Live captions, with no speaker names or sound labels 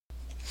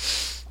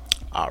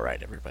All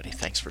right, everybody.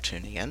 Thanks for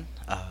tuning in.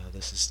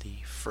 This is the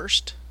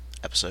first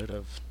episode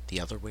of the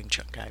Other Wing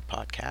Chun Guy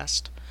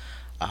podcast.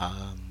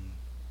 Um,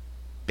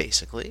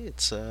 Basically,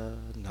 it's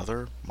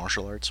another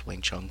martial arts,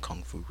 Wing Chun,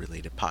 Kung Fu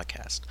related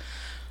podcast.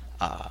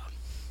 Uh,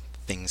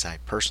 Things I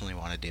personally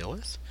want to deal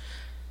with,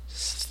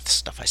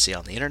 stuff I see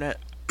on the internet,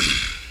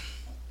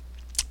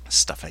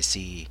 stuff I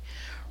see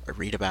or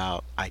read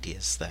about,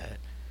 ideas that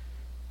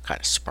kind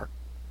of spark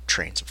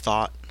trains of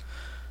thought.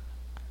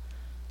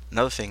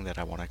 Another thing that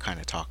I want to kind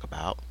of talk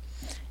about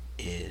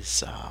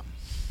is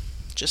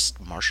just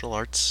martial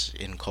arts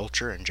in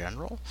culture in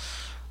general.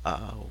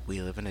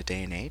 We live in a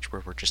day and age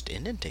where we're just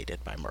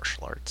inundated by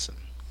martial arts, and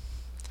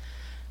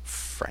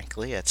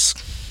frankly, it's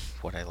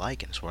what I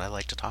like and it's what I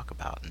like to talk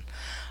about. And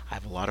I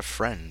have a lot of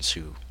friends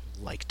who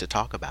like to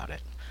talk about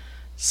it.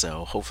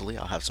 So hopefully,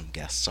 I'll have some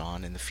guests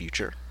on in the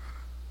future.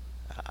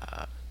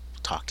 Uh,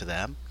 Talk to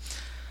them.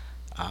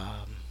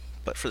 Um,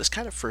 but for this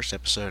kind of first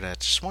episode, I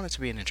just wanted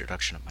to be an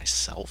introduction of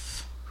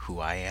myself, who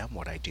I am,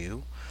 what I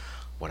do,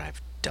 what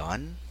I've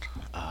done,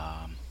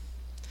 um,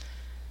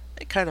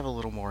 and kind of a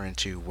little more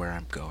into where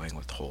I'm going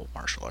with the whole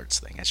martial arts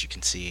thing. As you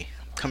can see,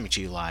 I'm coming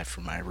to you live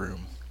from my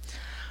room.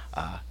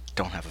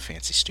 Don't have a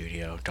fancy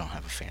studio, don't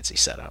have a fancy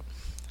setup.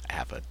 I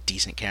have a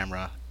decent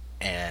camera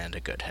and a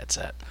good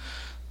headset.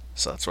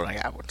 So that's what I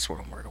got. That's what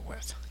I'm working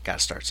with. Got to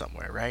start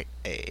somewhere, right?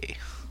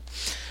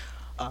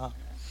 Uh,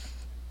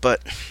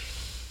 but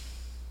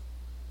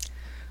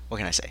what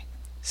can I say?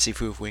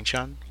 Sifu of Wing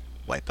Chun,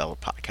 white belt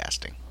of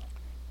podcasting,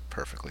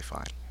 perfectly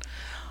fine.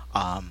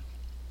 Um,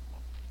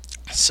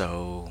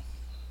 so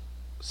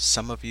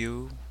some of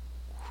you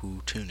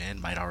who tune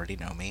in might already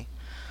know me.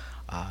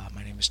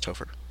 My name is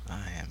Topher.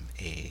 I am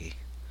a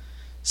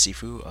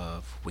Sifu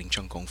of Wing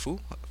Chun Kung Fu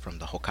from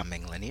the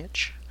Hokameng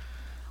lineage.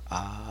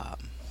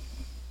 Um,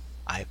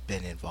 I've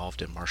been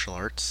involved in martial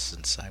arts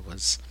since I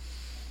was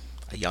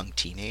a young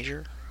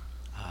teenager.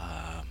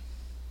 Um,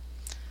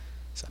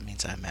 so that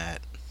means I'm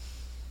at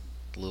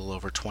a little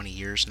over 20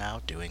 years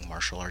now doing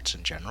martial arts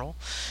in general,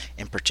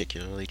 and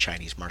particularly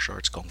Chinese martial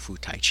arts, Kung Fu,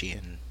 Tai Chi,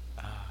 and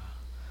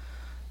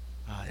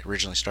it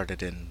originally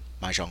started in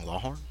Mahjong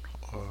Lawhorn,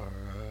 or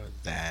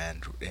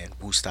then in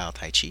Wu style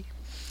Tai Chi.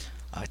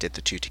 I did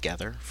the two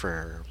together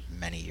for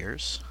many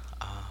years.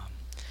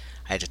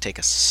 I had to take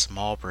a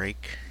small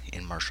break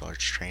in martial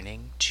arts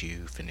training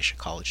to finish a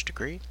college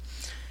degree.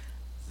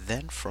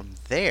 Then from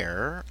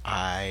there,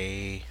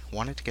 I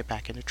wanted to get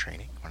back into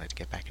training, wanted to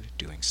get back into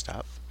doing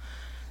stuff.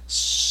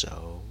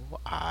 So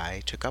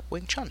I took up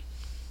Wing Chun.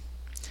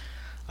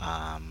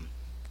 Um,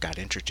 Got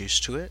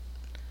introduced to it,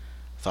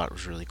 thought it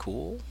was really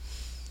cool.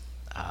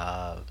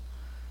 Uh,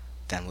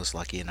 then was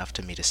lucky enough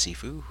to meet a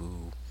Sifu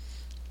who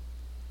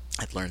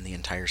had learned the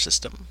entire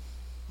system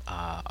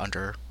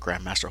under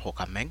Grandmaster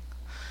Hokameng,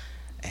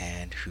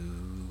 and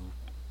who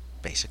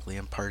basically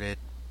imparted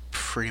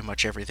pretty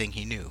much everything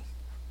he knew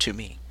to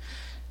me.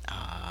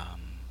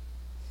 Um,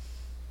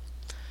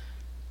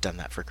 Done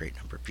that for a great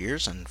number of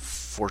years, and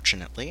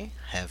fortunately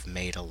have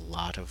made a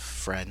lot of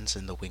friends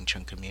in the Wing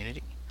Chun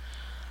community.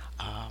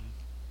 Um,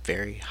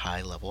 Very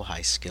high level,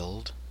 high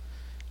skilled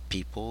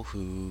people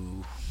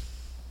who,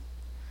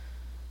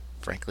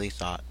 frankly,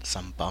 thought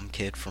some bum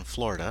kid from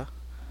Florida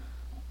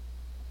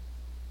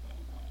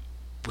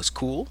was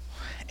cool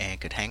and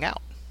could hang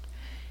out.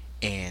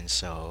 And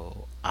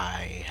so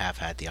I have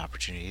had the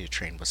opportunity to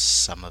train with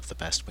some of the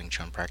best Wing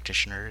Chun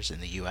practitioners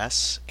in the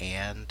US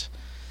and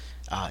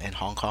in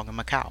Hong Kong and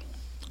Macau.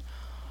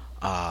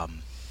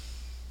 Um,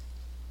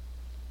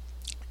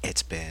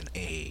 it's been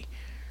a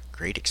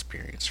great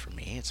experience for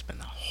me. It's been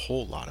a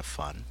whole lot of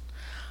fun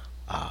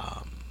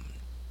um,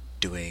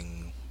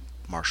 doing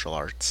martial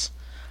arts.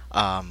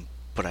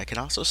 But I can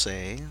also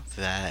say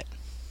that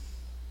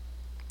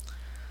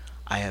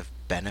I have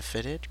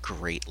benefited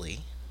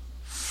greatly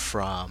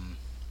from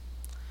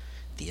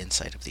the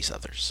insight of these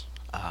others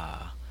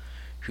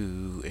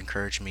who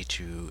encourage me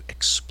to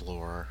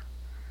explore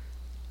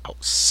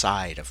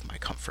outside of my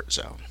comfort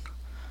zone,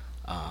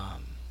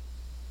 um,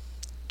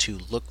 to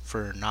look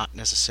for not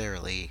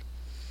necessarily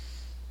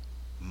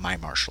my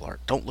martial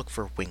art. Don't look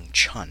for Wing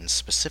Chun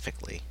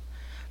specifically,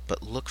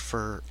 but look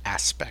for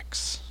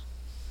aspects,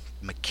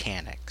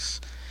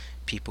 mechanics,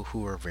 people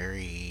who are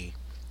very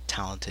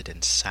talented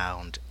and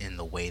sound in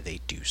the way they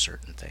do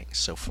certain things.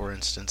 So, for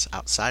instance,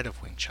 outside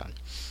of Wing Chun,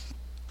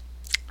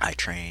 I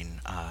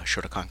train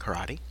Shotokan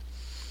Karate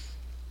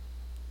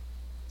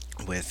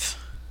with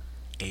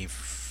a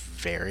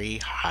very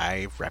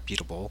high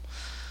reputable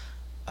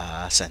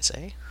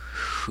sensei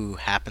who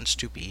happens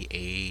to be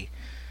a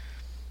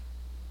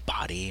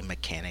body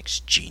mechanics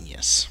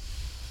genius.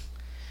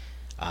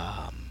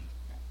 Um,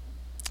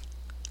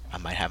 I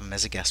might have him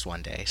as a guest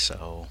one day,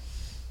 so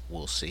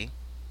we'll see.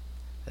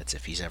 That's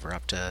if he's ever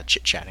up to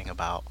chit chatting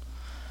about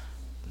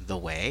the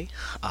way.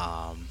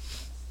 Um,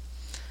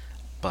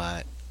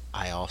 but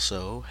I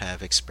also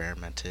have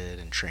experimented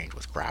and trained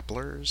with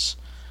grapplers.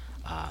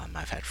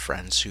 I've had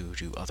friends who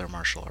do other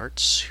martial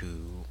arts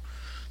who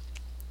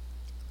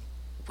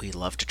we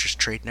love to just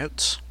trade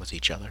notes with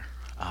each other.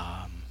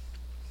 Uh,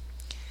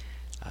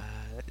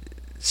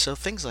 So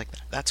things like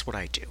that. That's what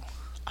I do.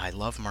 I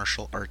love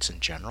martial arts in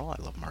general.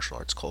 I love martial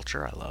arts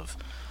culture. I love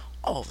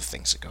all the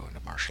things that go into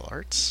martial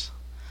arts.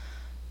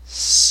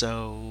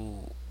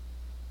 So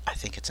I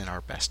think it's in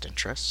our best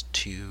interest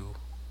to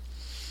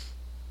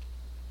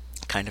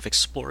kind of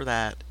explore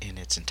that in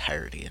its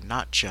entirety and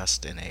not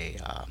just in a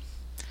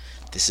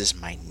this is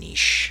my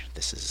niche,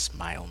 this is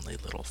my only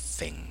little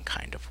thing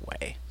kind of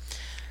way.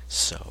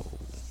 So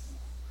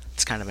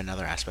it's kind of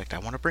another aspect I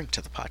want to bring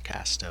to the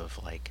podcast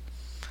of like,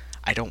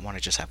 I don't want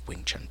to just have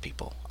Wing Chun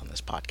people on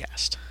this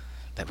podcast.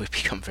 That would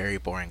become very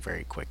boring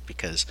very quick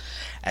because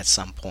at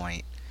some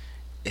point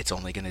it's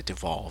only going to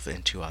devolve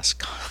into us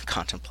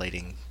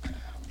contemplating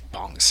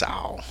Bong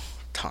Sao,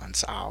 Tan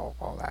Sao,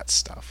 all that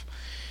stuff.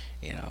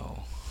 You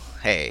know,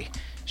 hey,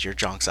 is your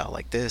Jong Sao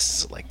like this?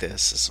 Is it like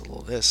this? Is it a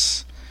little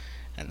this?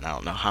 And I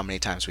don't know how many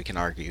times we can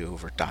argue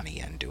over Donnie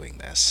Yen doing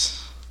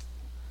this.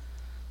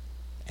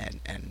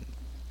 And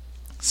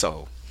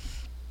so,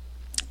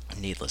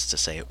 needless to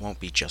say, it won't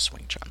be just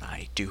Wing Chun.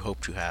 I do hope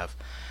to have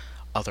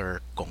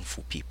other Kung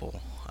Fu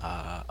people,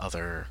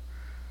 other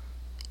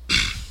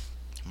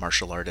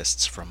martial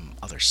artists from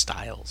other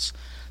styles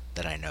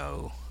that I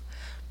know.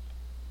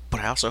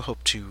 But I also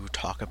hope to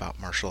talk about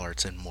martial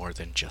arts in more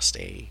than just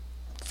a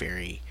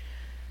very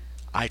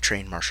I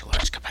train martial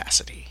arts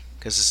capacity.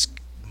 Because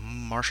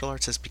martial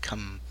arts has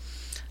become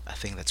a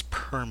thing that's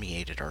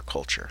permeated our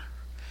culture.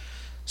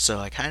 So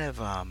I kind of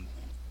I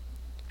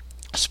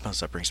suppose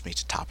that brings me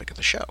to topic of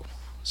the show.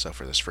 So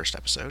for this first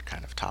episode,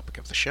 kind of topic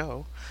of the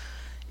show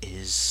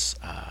is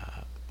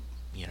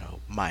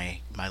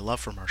my love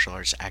for martial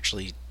arts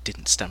actually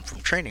didn't stem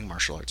from training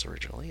martial arts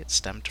originally. It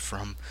stemmed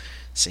from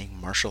seeing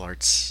martial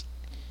arts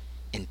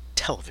in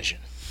television.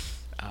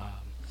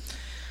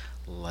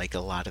 Like a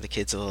lot of the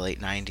kids of the late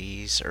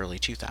 90s, early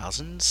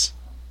 2000s,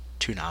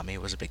 Toonami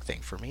was a big thing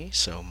for me,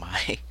 so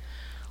my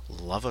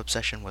love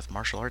obsession with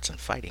martial arts and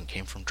fighting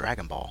came from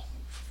Dragon Ball,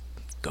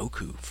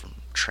 Goku from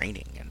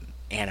training and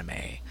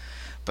anime,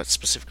 but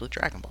specifically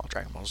Dragon Ball.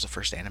 Dragon Ball was the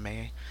first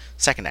anime,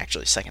 second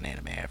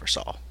anime I ever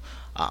saw,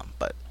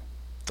 but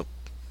the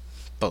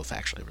both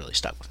actually really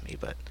stuck with me.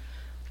 But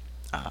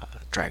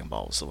Dragon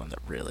Ball was the one that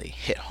really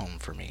hit home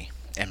for me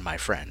and my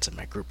friends and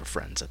my group of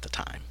friends at the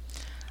time.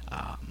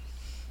 Um,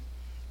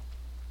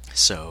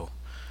 so,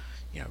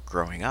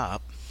 growing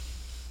up,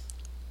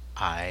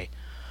 I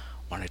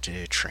wanted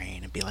to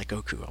train and be like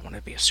Goku. I wanted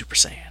to be a Super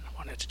Saiyan. I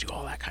wanted to do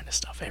all that kind of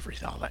stuff,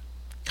 everything, all that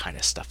kind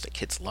of stuff that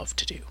kids love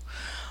to do.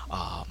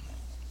 Um,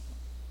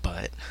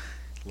 but,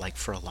 like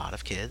for a lot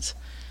of kids,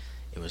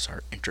 it was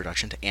our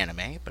introduction to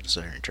anime, but it's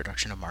our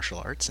introduction to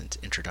martial arts and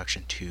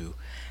introduction to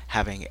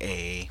having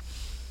a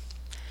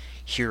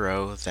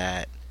hero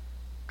that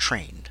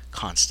trained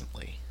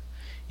constantly.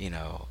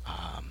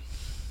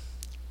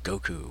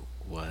 Goku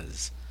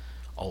was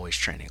always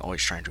training,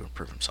 always trying to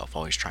improve himself,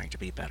 always trying to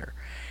be better.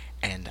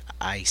 And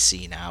I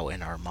see now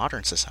in our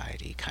modern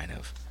society kind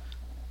of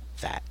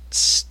that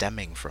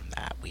stemming from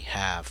that. We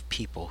have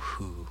people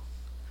who,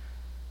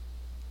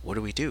 what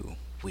do?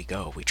 We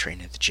go, we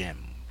train at the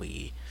gym,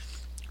 we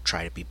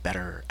try to be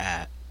better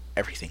at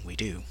everything we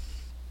do.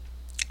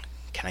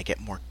 Can I get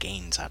more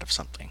gains out of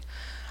something?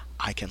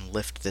 I can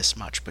lift this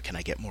much, but can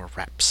I get more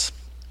reps?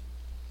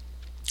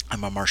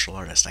 I'm a martial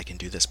artist, I can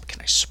do this, but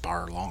can I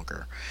spar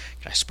longer?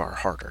 Can I spar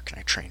harder? Can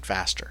I train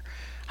faster?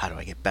 How do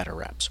I get better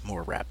reps,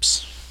 more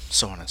reps,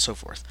 so on and so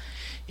forth?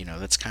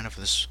 That's kind of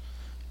this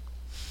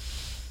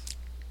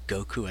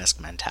Goku-esque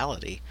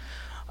mentality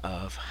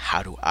of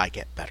how do I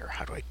get better?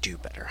 How do I do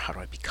better? How do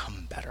I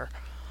become better?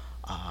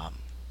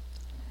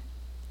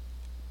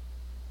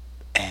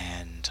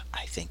 And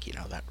I think,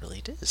 that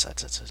really is.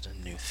 That's a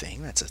new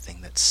thing. That's a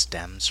thing that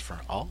stems from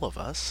all of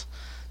us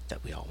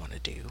that we all want to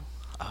do.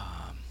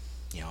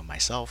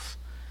 Myself,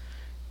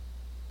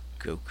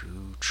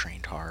 Goku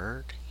trained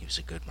hard. He was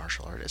a good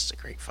martial artist, a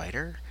great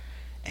fighter,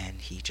 and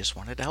he just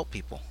wanted to help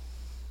people.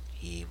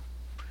 He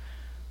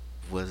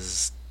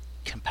was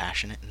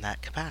compassionate in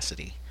that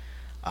capacity.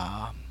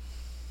 Um,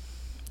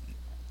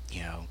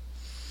 you know,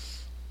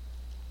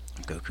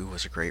 Goku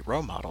was a great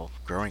role model.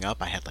 Growing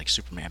up, I had like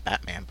Superman,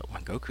 Batman, but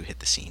when Goku hit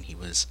the scene, he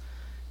was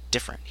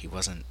different. He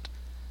wasn't,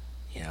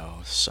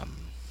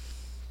 some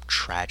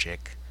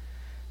tragic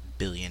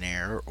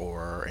billionaire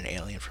or an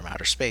alien from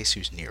outer space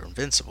who's near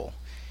invincible.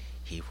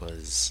 He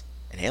was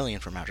an alien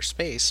from outer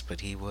space,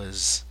 but he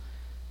was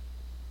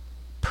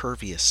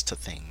pervious to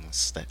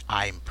things that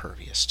I'm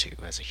pervious to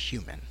as a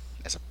human,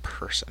 as a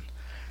person.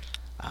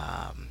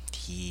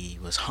 He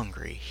was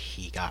hungry.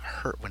 He got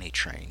hurt when he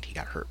trained. He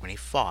got hurt when he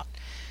fought.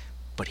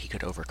 But he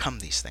could overcome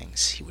these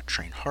things. He would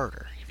train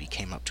harder. If he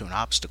came up to an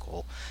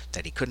obstacle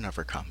that he couldn't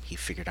overcome, he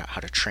figured out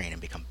how to train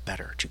and become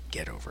better to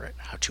get over it,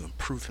 how to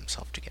improve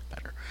himself to get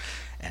better.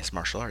 As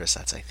martial artists,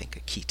 that's, I think,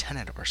 a key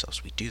tenet of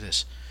ourselves. We do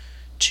this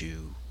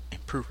to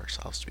improve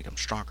ourselves, to become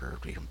stronger,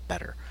 to become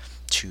better,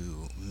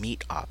 to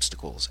meet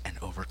obstacles and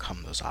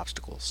overcome those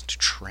obstacles, to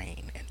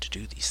train and to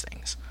do these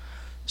things.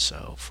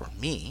 So for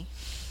me,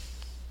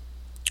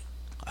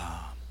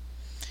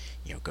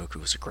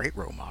 Goku was a great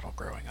role model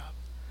growing up.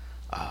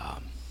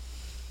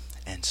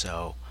 And And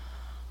so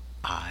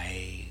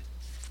I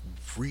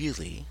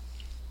really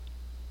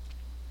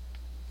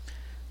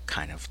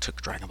kind of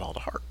took Dragon Ball to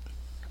heart.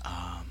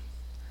 Um,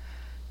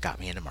 got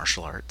me into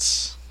martial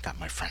arts, got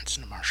my friends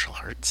into martial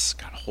arts,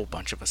 got a whole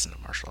bunch of us into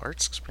martial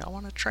arts because we all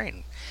want to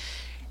train.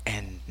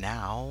 And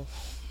now,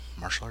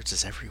 martial arts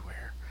is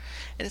everywhere.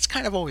 And it's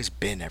kind of always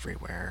been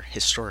everywhere.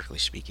 Historically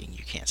speaking,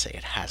 you can't say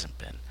it hasn't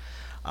been.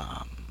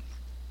 Um,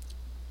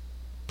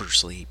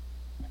 Bruce Lee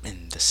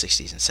in the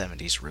 60s and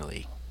 70s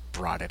really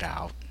brought it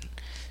out. And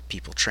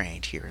people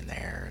trained here and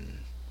there and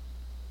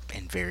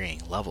in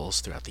varying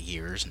levels throughout the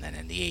years. And then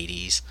in the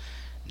 80s,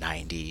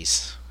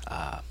 90s,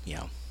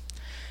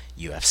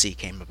 UFC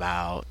came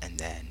about, and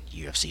then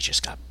UFC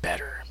just got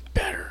better and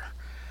better.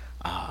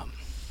 Um,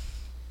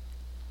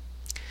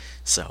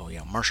 so,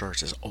 martial arts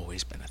has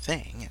always been a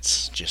thing.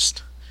 It's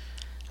just,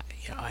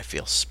 I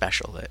feel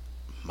special that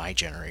my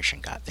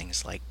generation got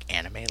things like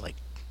anime, like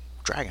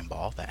Dragon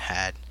Ball, that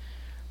had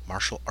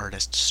martial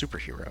artist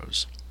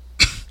superheroes.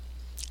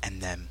 And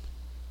then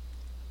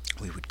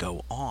we would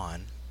go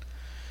on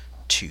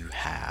to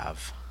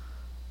have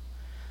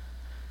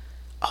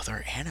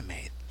other anime,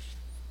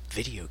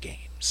 video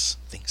games,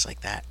 things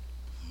like that.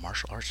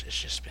 Martial arts has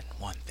just been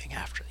one thing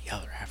after the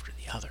other after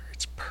the other.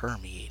 It's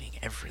permeating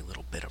every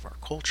little bit of our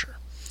culture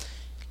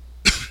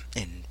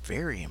in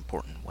very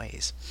important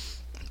ways.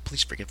 And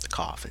please forgive the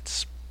cough.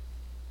 It's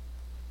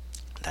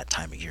that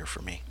time of year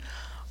for me.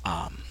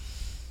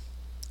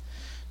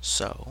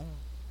 So,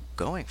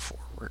 going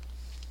forward,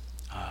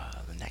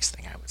 the next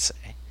thing I would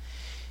say,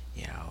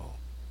 you know,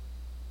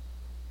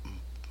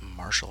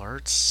 martial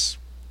arts,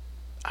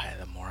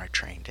 the more I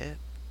trained it,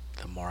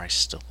 the more I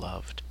still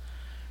loved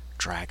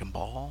Dragon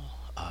Ball.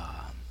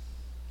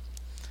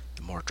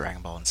 The more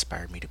Dragon Ball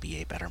inspired me to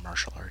be a better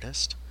martial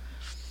artist.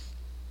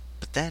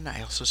 But then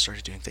I also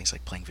started doing things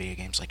like playing video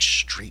games like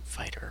Street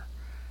Fighter,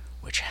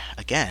 which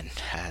again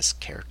has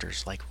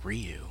characters like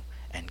Ryu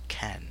and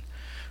Ken,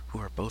 who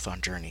are both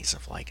on journeys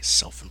of like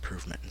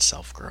self-improvement and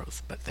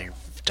self-growth, but they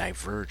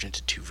diverge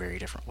into two very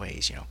different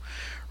ways.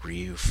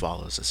 Ryu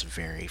follows this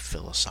very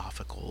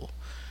philosophical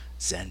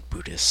Zen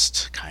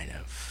Buddhist kind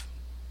of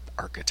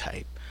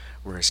archetype,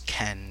 whereas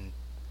Ken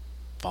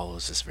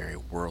follows this very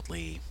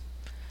worldly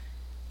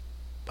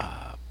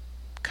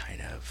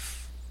kind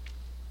of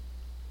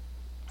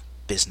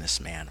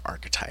businessman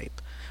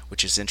archetype,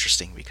 which is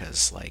interesting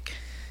because, like,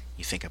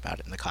 you think about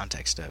it in the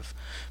context of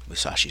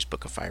Musashi's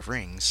Book of Five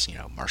Rings.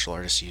 Martial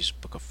artists use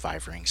Book of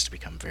Five Rings to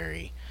become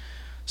very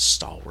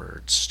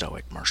stalwart,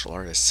 stoic martial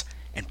artists,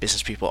 and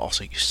business people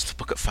also use the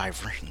Book of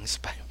Five Rings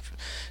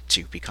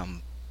to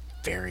become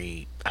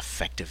very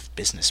effective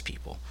business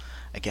people.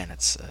 Again,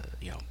 it's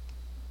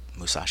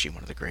Musashi,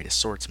 one of the greatest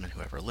swordsmen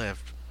who ever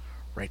lived,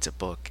 writes a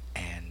book,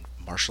 and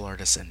martial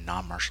artists and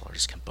non-martial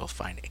artists can both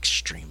find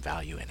extreme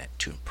value in it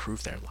to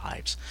improve their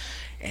lives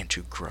and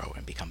to grow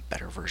and become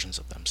better versions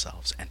of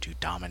themselves and to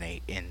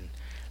dominate in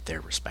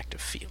their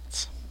respective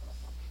fields.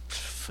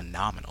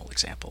 Phenomenal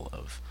example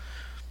of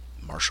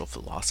martial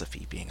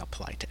philosophy being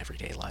applied to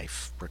everyday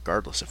life,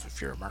 regardless of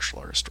if you're a martial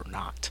artist or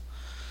not.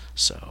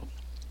 So,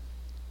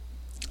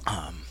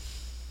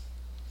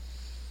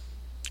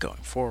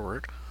 going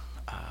forward,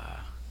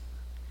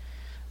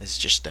 this has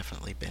just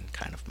definitely been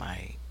kind of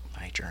my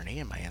journey,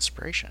 and my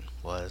inspiration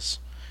was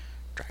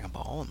Dragon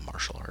Ball and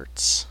martial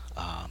arts.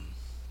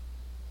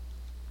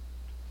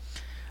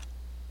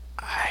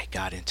 I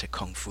got into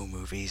kung fu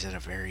movies at a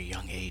very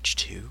young age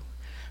too,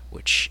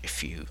 which,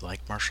 if you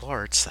like martial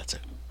arts, that's a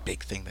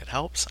big thing that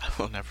helps. I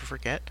will never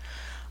forget.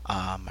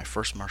 My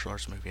first martial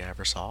arts movie I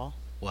ever saw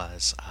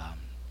was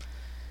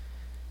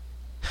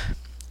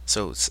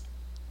it's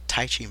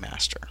Tai Chi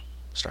Master,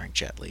 starring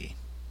Jet Li.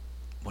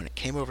 When it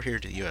came over here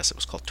to the U.S., it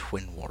was called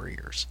Twin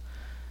Warriors,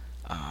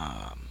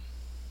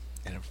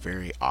 in a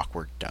very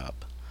awkward dub,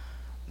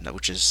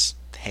 which is,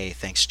 hey,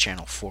 thanks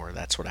Channel 4,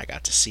 that's what I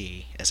got to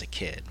see as a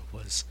kid,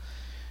 was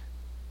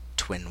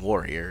Twin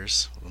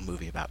Warriors, a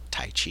movie about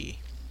Tai Chi,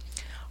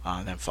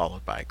 then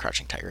followed by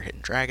Crouching Tiger,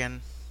 Hidden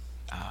Dragon,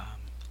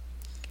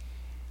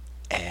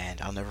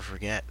 and I'll never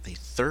forget, the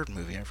third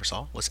movie I ever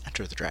saw was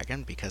Enter the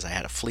Dragon, because I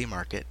had a flea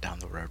market down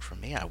the road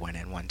from me. I went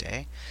in one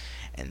day,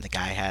 and the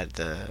guy had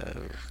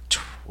the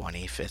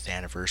 25th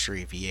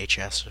anniversary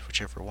VHS,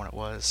 whichever one it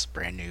was,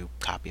 brand new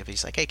copy of it.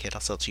 He's like, hey kid,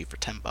 I'll sell it to you for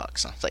 $10. And I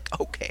was like,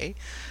 okay.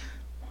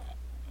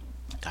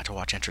 Got to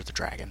watch Enter the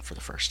Dragon for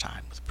the first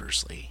time with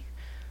Bruce Lee.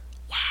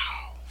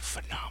 Wow,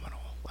 phenomenal.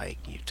 Like,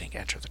 you'd think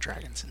Enter the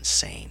Dragon's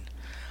insane.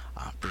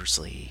 Bruce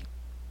Lee,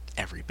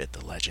 every bit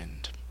the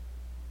legend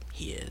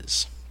he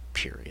is,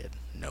 period.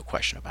 No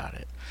question about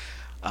it.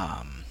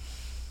 And,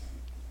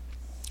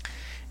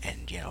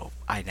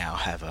 I now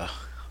have a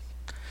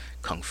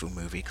kung fu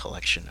movie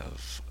collection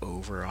of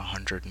over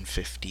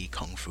 150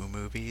 kung fu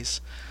movies,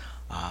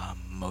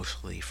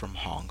 mostly from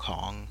Hong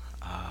Kong,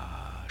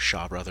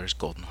 Shaw Brothers,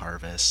 Golden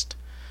Harvest,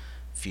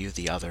 a few of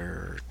the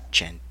other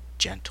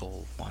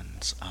gentle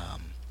ones,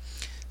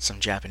 some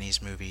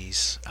Japanese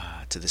movies.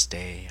 To this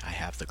day, I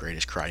have the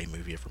greatest karate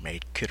movie ever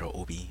made, Kuro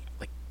Obi.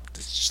 Like,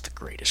 this is just the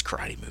greatest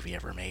karate movie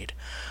ever made.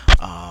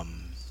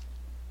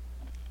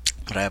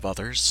 But I have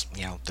others,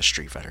 the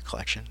Street Fighter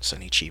collection.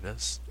 Sonny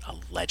Chiba's a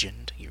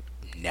legend. You're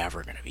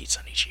never gonna beat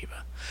Sonny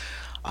Chiba.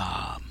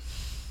 Um,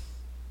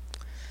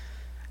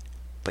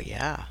 but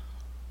yeah,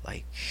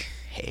 like,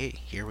 hey,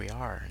 here we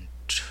are in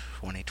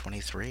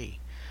 2023.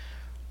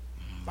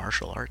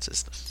 Martial arts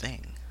is the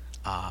thing.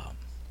 Um,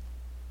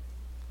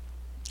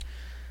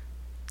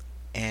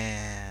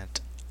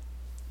 and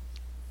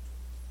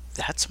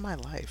that's my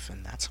life,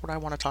 and that's what I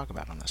want to talk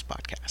about on this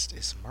podcast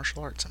is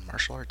martial arts and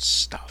martial arts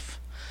stuff.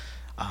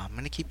 I'm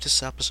going to keep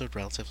this episode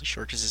relatively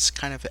short because it's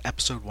kind of an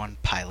episode one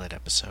pilot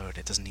episode.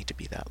 It doesn't need to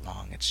be that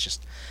long. It's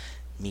just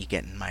me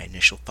getting my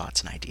initial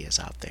thoughts and ideas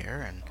out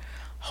there and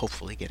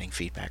hopefully getting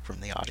feedback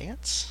from the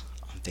audience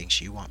on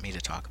things you want me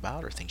to talk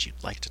about or things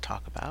you'd like to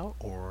talk about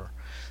or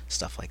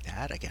stuff like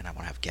that. Again, I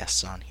want to have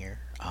guests on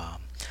here.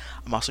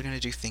 I'm also going to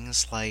do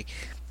things like,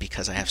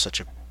 because I have such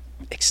a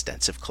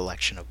extensive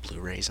collection of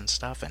Blu-rays and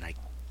stuff, and I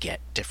get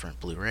different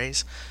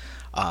Blu-rays.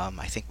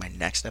 I think my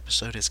next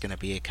episode is going to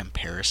be a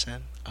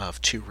comparison of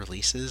two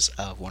releases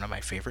of one of my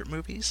favorite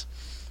movies.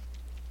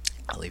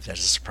 I'll leave that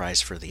as a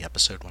surprise for the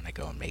episode when I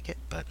go and make it,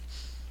 but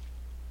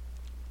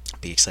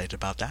be excited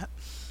about that.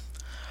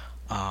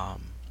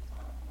 Um,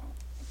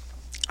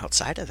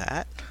 Outside of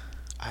that,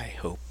 I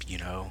hope you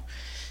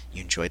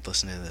enjoyed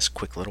listening to this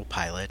quick little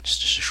pilot,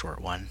 just a short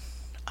one.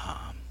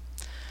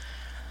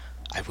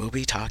 I will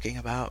be talking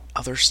about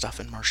other stuff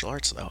in martial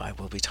arts, though. I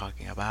will be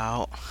talking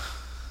about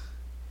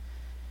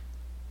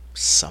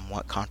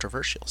somewhat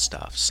controversial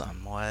stuff,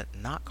 somewhat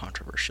not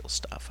controversial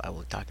stuff. I will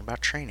be talking about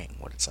training,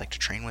 what it's like to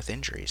train with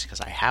injuries, because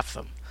I have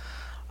them.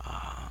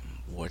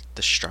 What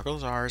the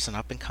struggles are as an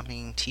up and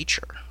coming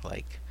teacher.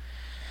 Like,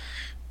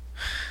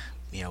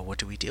 what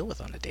do we deal with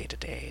on a day to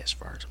day as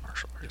far as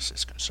martial arts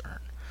is concerned?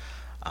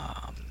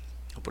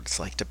 What it's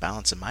like to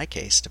balance, in my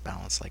case, to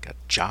balance like a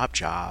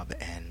job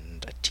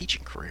and a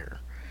teaching career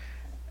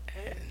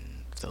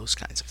and those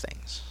kinds of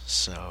things.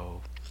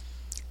 So,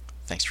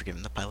 thanks for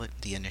giving the pilot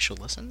the initial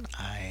listen.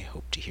 I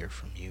hope to hear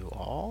from you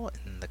all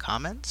in the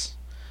comments.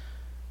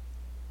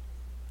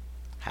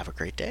 Have a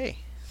great day.